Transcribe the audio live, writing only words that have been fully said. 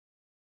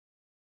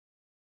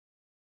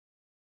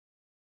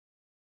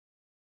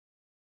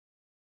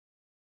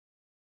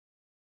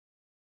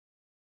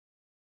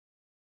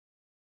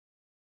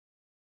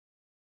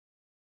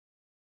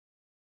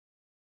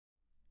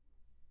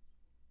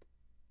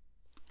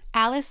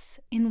Alice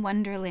in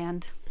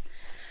Wonderland.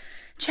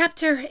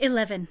 Chapter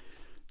 11.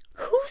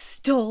 Who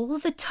stole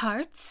the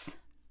tarts?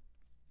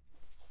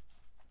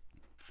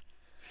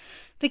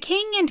 The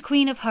King and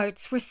Queen of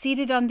Hearts were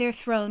seated on their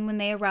throne when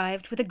they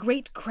arrived, with a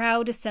great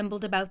crowd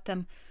assembled about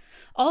them.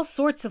 All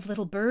sorts of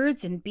little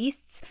birds and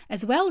beasts,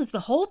 as well as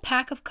the whole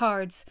pack of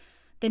cards.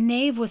 The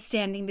knave was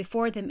standing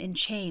before them in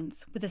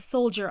chains, with a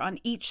soldier on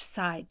each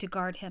side to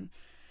guard him.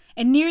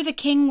 And near the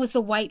king was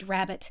the white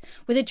rabbit,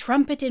 with a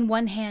trumpet in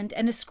one hand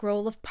and a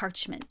scroll of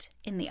parchment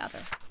in the other.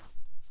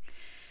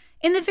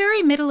 In the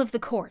very middle of the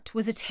court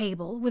was a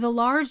table with a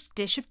large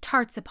dish of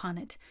tarts upon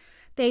it.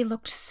 They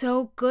looked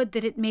so good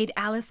that it made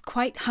Alice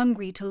quite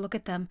hungry to look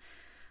at them.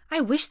 I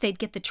wish they'd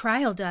get the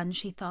trial done,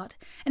 she thought,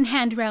 and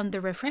hand round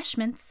the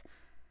refreshments.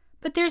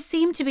 But there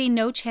seemed to be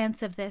no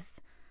chance of this,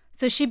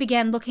 so she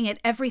began looking at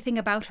everything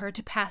about her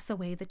to pass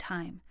away the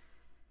time.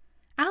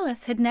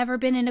 Alice had never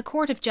been in a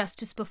court of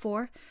justice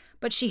before,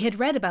 but she had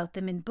read about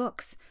them in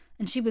books,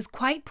 and she was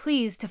quite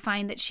pleased to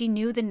find that she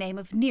knew the name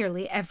of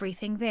nearly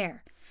everything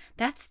there.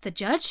 That's the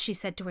judge, she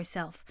said to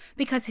herself,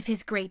 because of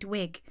his great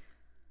wig.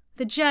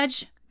 The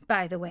judge,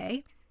 by the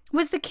way,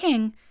 was the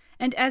king,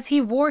 and as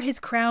he wore his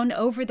crown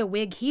over the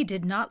wig he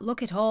did not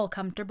look at all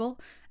comfortable,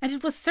 and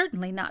it was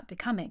certainly not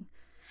becoming.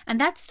 And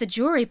that's the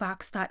jury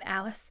box, thought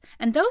Alice,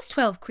 and those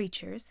 12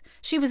 creatures,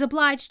 she was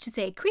obliged to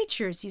say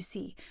creatures, you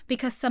see,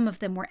 because some of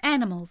them were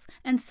animals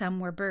and some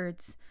were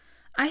birds.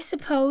 I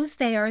suppose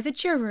they are the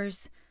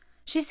jurors.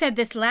 She said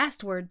this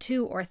last word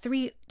 2 or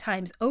 3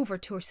 times over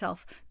to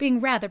herself, being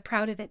rather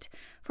proud of it,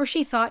 for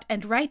she thought,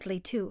 and rightly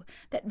too,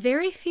 that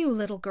very few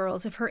little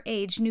girls of her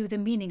age knew the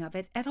meaning of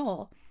it at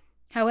all.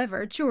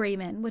 However,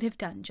 jurymen would have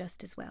done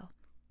just as well.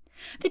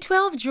 The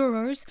 12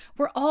 jurors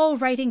were all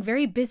writing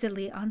very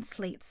busily on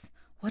slates.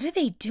 "What are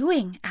they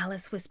doing?"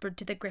 Alice whispered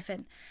to the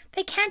Gryphon.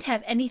 "They can't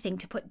have anything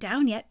to put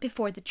down yet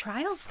before the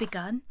trial's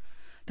begun."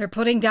 "They're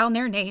putting down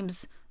their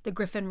names," the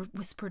Gryphon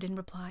whispered in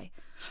reply,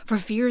 "for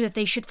fear that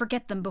they should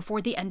forget them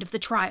before the end of the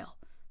trial."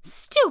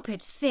 "Stupid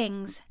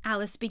things!"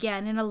 Alice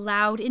began in a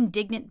loud,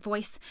 indignant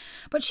voice,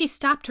 but she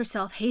stopped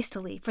herself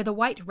hastily, for the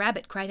white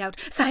rabbit cried out,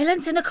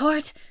 "Silence in the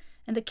court!"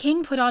 and the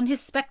king put on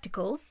his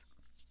spectacles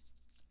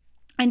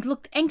and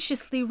looked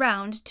anxiously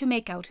round to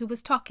make out who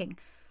was talking.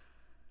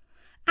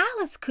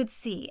 Alice could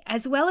see,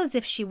 as well as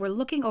if she were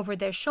looking over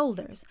their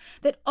shoulders,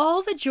 that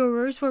all the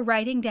jurors were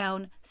writing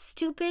down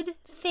stupid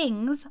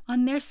things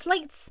on their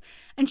slates,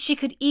 and she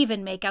could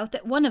even make out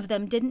that one of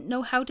them didn't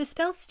know how to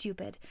spell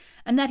stupid,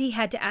 and that he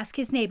had to ask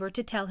his neighbor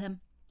to tell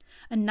him.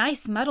 A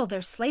nice muddle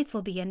their slates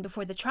will be in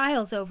before the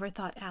trial's over,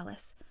 thought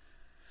Alice.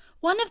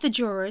 One of the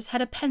jurors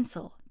had a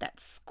pencil that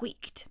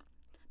squeaked.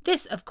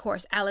 This, of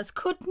course, Alice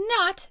could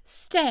not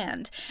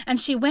stand, and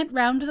she went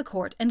round the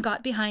court and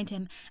got behind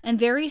him, and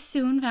very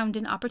soon found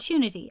an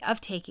opportunity of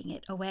taking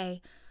it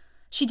away.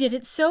 She did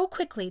it so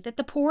quickly that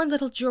the poor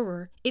little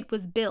juror, it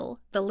was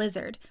Bill, the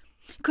lizard,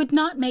 could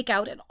not make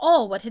out at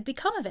all what had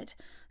become of it,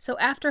 so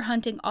after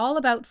hunting all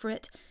about for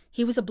it,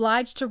 he was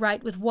obliged to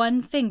write with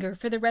one finger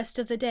for the rest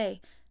of the day,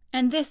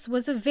 and this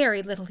was of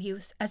very little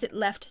use, as it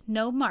left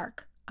no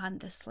mark on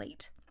the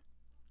slate.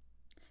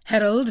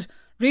 "Herald,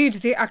 read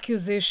the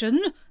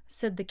accusation,"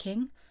 said the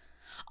king.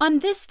 On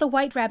this the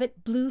white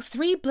rabbit blew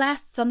 3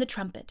 blasts on the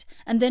trumpet,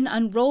 and then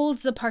unrolled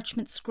the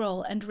parchment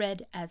scroll and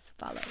read as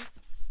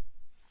follows.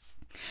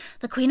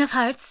 "The Queen of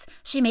Hearts,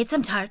 she made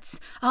some tarts,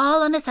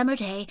 all on a summer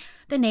day.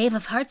 The Knave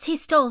of Hearts, he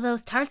stole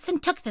those tarts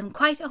and took them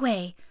quite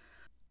away."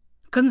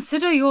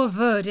 "Consider your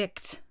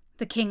verdict,"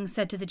 the king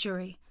said to the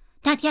jury.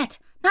 "Not yet,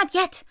 not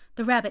yet,"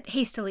 the rabbit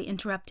hastily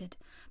interrupted.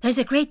 "There's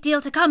a great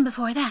deal to come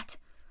before that."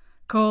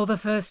 "Call the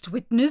first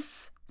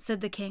witness,"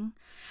 said the king,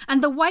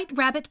 and the white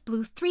rabbit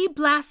blew 3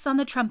 blasts on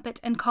the trumpet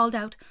and called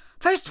out,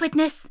 "First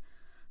witness!"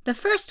 The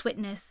first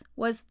witness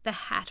was the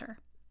Hatter.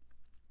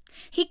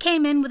 He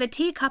came in with a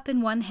teacup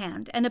in one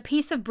hand and a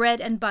piece of bread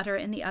and butter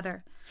in the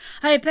other.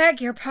 "I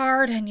beg your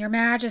pardon, your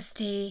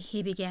majesty,"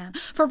 he began,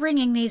 "for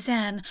bringing these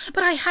in,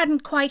 but I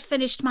hadn't quite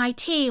finished my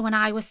tea when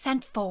I was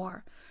sent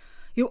for."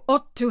 "You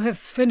ought to have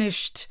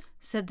finished,"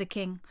 said the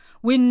king.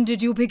 "When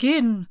did you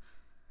begin?"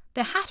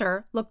 The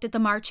Hatter looked at the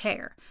March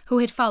Hare, who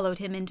had followed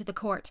him into the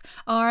court,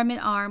 arm in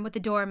arm with the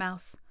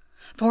Dormouse.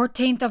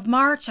 14th of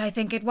March, I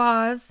think it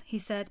was," he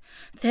said.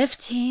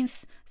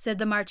 15th, said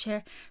the March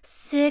Hare.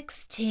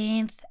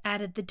 16th,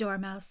 added the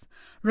Dormouse.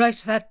 "Write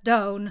that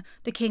down,"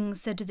 the king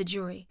said to the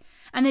jury,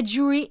 and the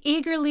jury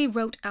eagerly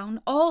wrote down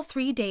all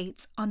 3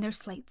 dates on their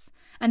slates,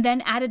 and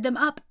then added them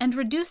up and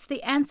reduced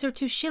the answer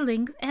to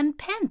shillings and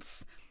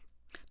pence.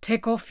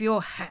 "Take off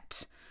your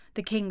hat,"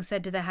 the king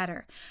said to the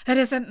Hatter. "It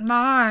isn't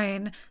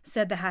mine,"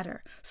 said the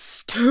Hatter.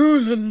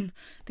 "Stolen!"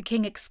 the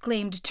king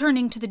exclaimed,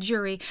 turning to the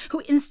jury,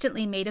 who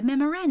instantly made a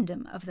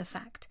memorandum of the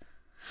fact.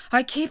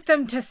 "I keep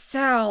them to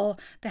sell,"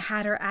 the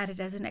Hatter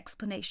added as an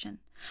explanation.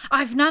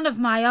 "I've none of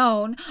my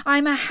own.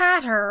 I'm a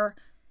Hatter."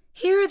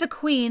 Here the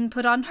queen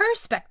put on her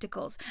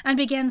spectacles and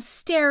began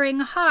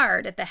staring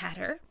hard at the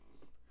Hatter,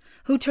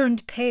 who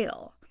turned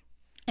pale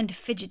and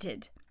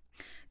fidgeted.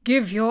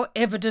 "Give your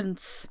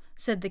evidence,"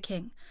 said the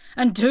king,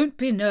 "and don't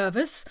be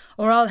nervous,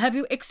 or I'll have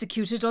you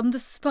executed on the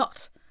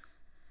spot."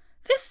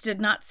 This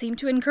did not seem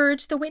to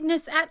encourage the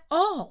witness at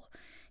all.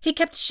 He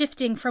kept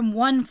shifting from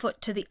one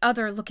foot to the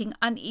other, looking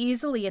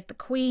uneasily at the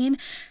queen,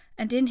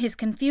 and in his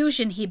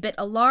confusion he bit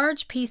a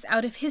large piece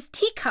out of his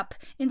teacup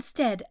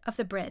instead of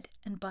the bread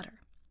and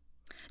butter.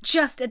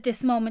 Just at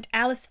this moment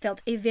Alice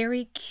felt a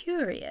very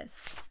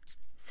curious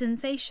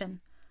sensation,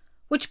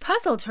 which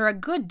puzzled her a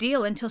good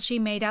deal until she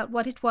made out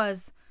what it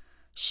was.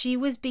 She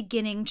was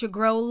beginning to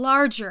grow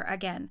larger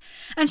again,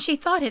 and she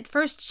thought at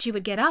first she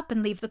would get up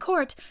and leave the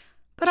court,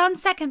 but on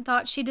second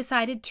thought she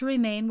decided to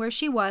remain where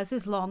she was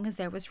as long as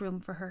there was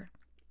room for her.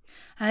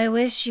 "I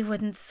wish you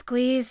wouldn't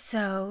squeeze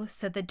so,"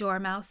 said the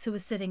Dormouse, who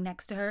was sitting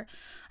next to her.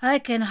 "I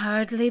can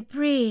hardly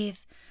breathe."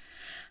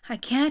 "I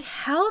can't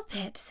help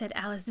it," said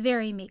Alice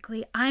very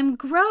meekly. "I'm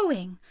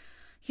growing."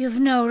 "You've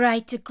no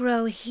right to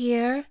grow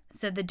here,"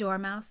 said the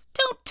Dormouse.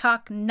 "Don't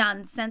talk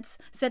nonsense,"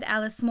 said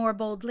Alice more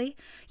boldly.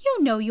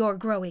 "You know you're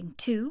growing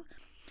too."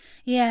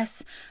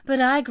 "Yes, but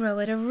I grow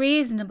at a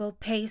reasonable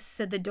pace,"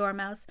 said the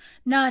Dormouse,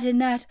 "not in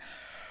that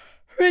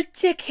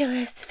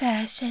ridiculous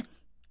fashion."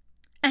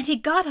 And he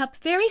got up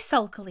very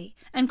sulkily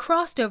and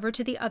crossed over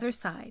to the other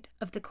side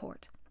of the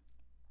court.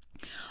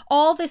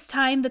 All this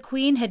time the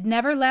queen had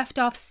never left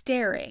off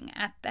staring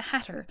at the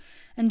Hatter,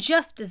 and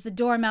just as the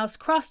Dormouse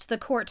crossed the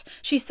court,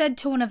 she said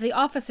to one of the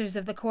officers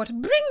of the court,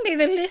 "Bring me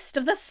the list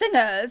of the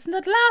singers in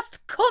that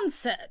last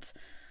concert,"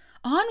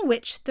 on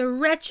which the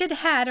wretched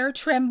Hatter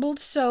trembled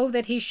so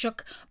that he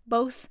shook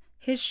both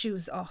his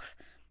shoes off.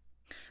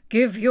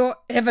 "Give your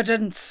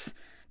evidence,"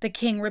 the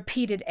king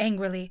repeated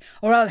angrily,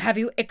 "or I'll have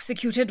you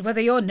executed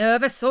whether you're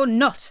nervous or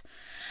not."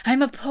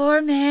 "I'm a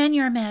poor man,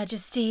 your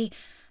majesty,"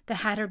 the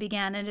Hatter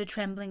began in a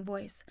trembling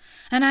voice,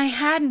 "and I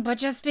hadn't but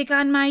just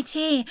begun my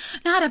tea,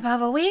 not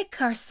above a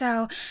week or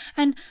so,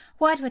 and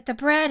what with the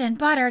bread and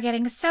butter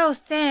getting so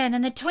thin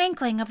and the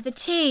twinkling of the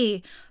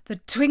tea—" "The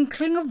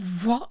twinkling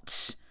of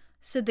what?"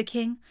 said the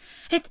king.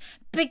 "It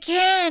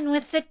began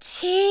with the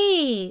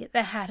tea,"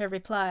 the Hatter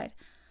replied.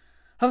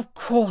 "Of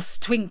course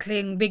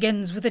twinkling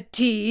begins with a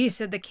tea,"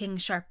 said the king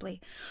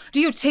sharply.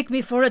 "Do you take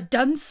me for a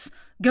dunce?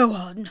 Go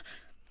on."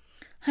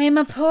 "I am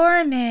a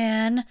poor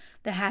man,"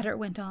 the Hatter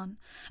went on,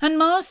 "and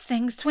most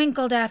things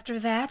twinkled after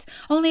that,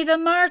 only the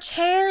March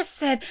Hare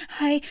said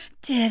I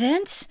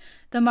didn't."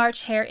 The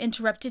March Hare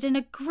interrupted in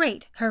a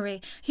great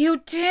hurry.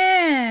 "You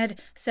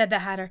did," said the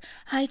Hatter.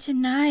 "I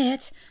deny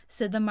it,"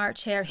 said the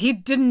March Hare. "He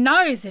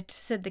denies it,"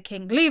 said the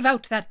king. "Leave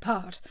out that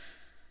part."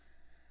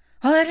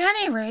 "Well, at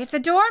any rate, the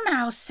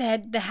Dormouse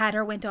said," the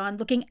Hatter went on,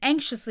 looking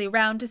anxiously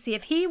round to see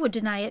if he would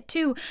deny it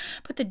too,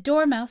 but the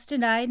Dormouse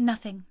denied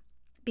nothing,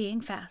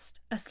 being fast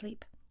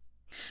asleep.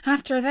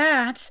 "After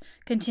that,"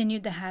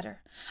 continued the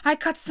Hatter, "I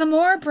cut some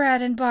more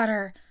bread and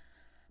butter."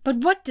 "But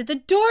what did the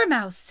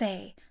Dormouse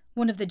say?"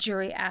 one of the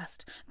jury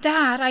asked.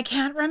 "That I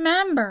can't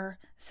remember,"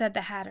 said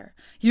the Hatter.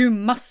 "You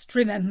must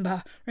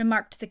remember,"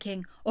 remarked the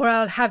king, "or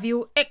I'll have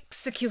you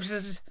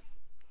executed."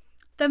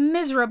 The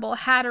miserable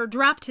Hatter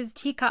dropped his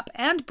teacup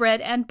and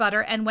bread and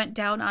butter and went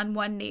down on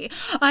one knee.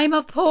 "I'm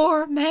a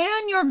poor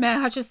man, your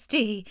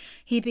majesty,"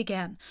 he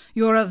began.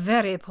 "You're a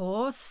very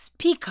poor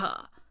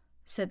speaker,"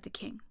 said the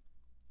king.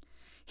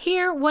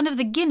 Here one of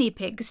the guinea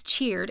pigs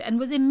cheered and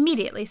was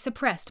immediately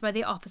suppressed by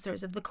the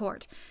officers of the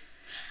court.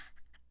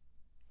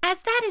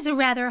 As that is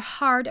rather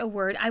hard a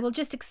word, I will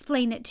just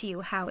explain it to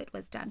you how it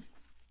was done.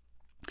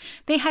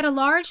 They had a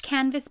large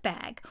canvas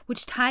bag,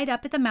 which tied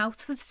up at the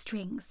mouth with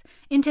strings.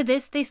 Into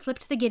this they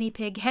slipped the guinea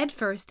pig head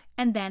first,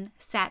 and then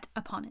sat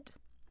upon it.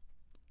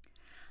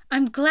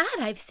 "I'm glad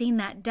I've seen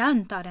that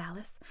done," thought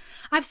Alice.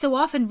 "I've so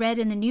often read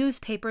in the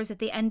newspapers at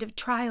the end of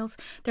trials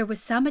there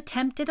was some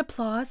attempt at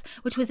applause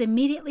which was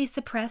immediately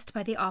suppressed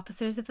by the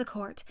officers of the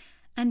court,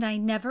 and I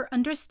never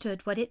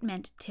understood what it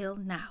meant till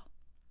now."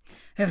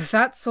 "If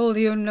that's all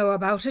you know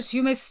about it,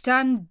 you may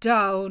stand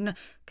down,"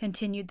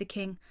 continued the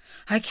king.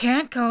 "I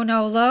can't go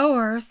no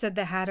lower," said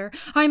the Hatter.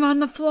 "I'm on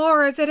the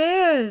floor as it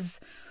is."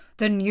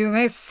 "Then you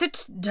may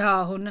sit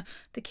down,"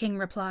 the king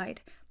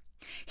replied.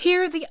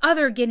 Here the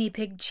other guinea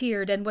pig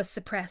cheered and was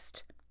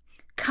suppressed.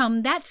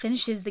 "Come, that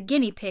finishes the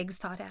guinea pigs,"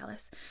 thought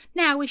Alice.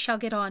 "Now we shall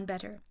get on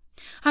better."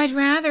 "I'd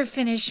rather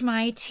finish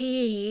my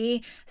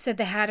tea," said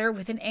the Hatter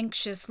with an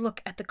anxious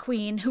look at the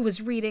queen, who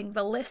was reading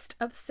the list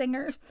of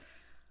singers.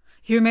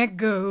 "You may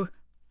go,"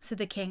 said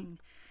the king,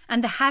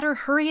 and the Hatter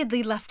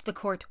hurriedly left the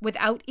court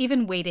without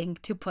even waiting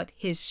to put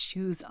his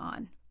shoes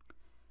on.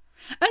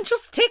 "And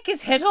just take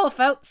his head off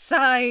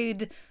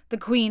outside," the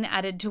queen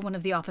added to one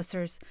of the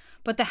officers,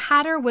 but the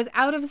Hatter was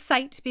out of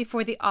sight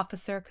before the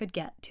officer could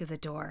get to the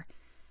door.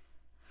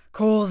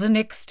 "Call the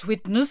next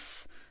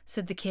witness,"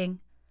 said the king.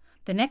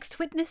 The next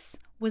witness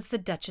was the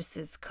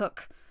Duchess's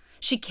cook.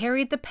 She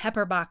carried the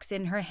pepper box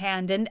in her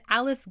hand, and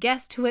Alice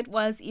guessed who it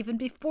was even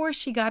before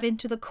she got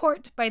into the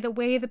court by the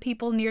way the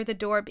people near the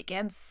door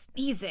began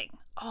sneezing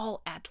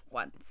all at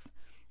once.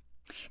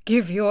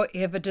 "Give your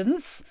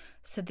evidence,"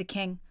 said the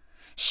king.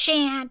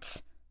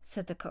 "Shan't,"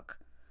 said the cook.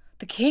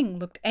 The king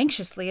looked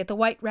anxiously at the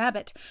White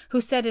Rabbit, who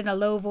said in a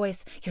low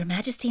voice, "Your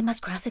Majesty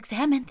must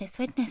cross-examine this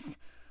witness."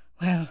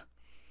 "Well,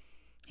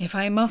 if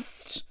I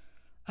must,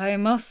 I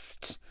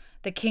must,"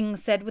 the king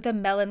said with a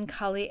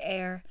melancholy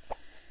air.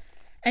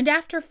 And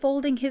after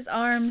folding his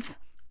arms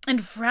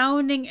and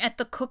frowning at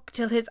the cook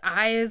till his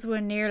eyes were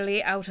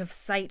nearly out of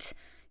sight,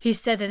 he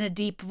said in a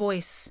deep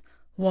voice,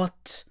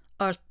 "What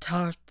are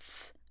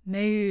tarts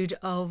made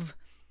of?"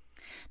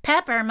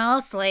 "Pepper,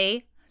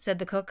 mostly," said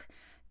the cook.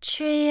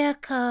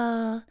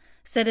 "Treacle,"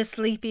 said a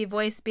sleepy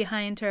voice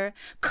behind her.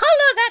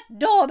 "Collar that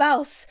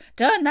dormouse!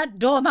 Turn that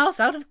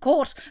dormouse out of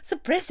court!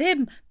 Suppress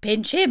him!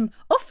 Pinch him!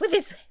 Off with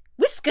his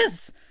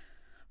whiskers!"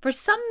 For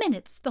some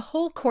minutes the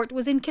whole court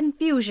was in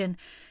confusion,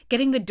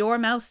 getting the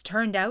dormouse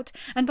turned out,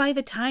 and by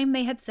the time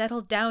they had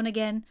settled down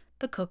again,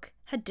 the cook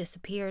had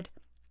disappeared.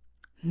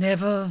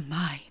 "Never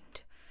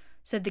mind,"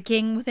 said the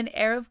king with an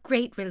air of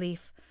great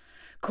relief.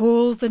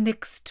 "Call the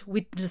next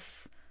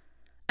witness."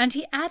 And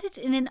he added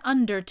in an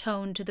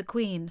undertone to the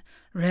queen,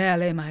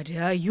 "Really, my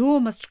dear, you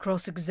must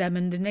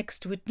cross-examine the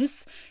next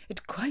witness.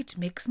 It quite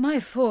makes my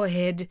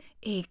forehead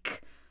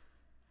ache."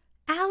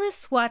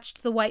 Alice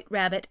watched the White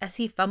Rabbit as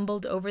he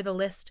fumbled over the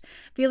list,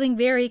 feeling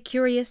very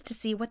curious to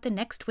see what the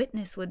next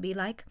witness would be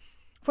like.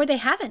 "For they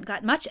haven't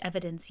got much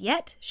evidence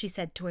yet," she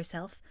said to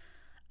herself.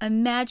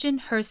 Imagine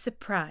her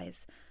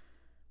surprise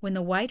when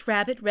the White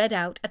Rabbit read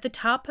out at the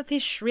top of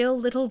his shrill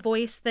little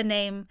voice the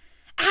name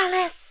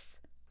Alice!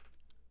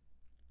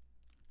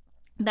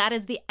 That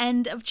is the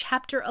end of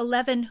chapter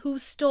 11, Who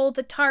Stole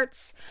the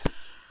Tarts?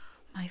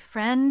 My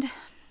friend,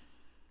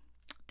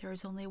 there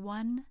is only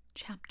one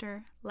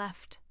chapter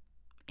left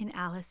in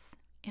Alice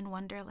in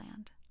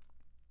Wonderland.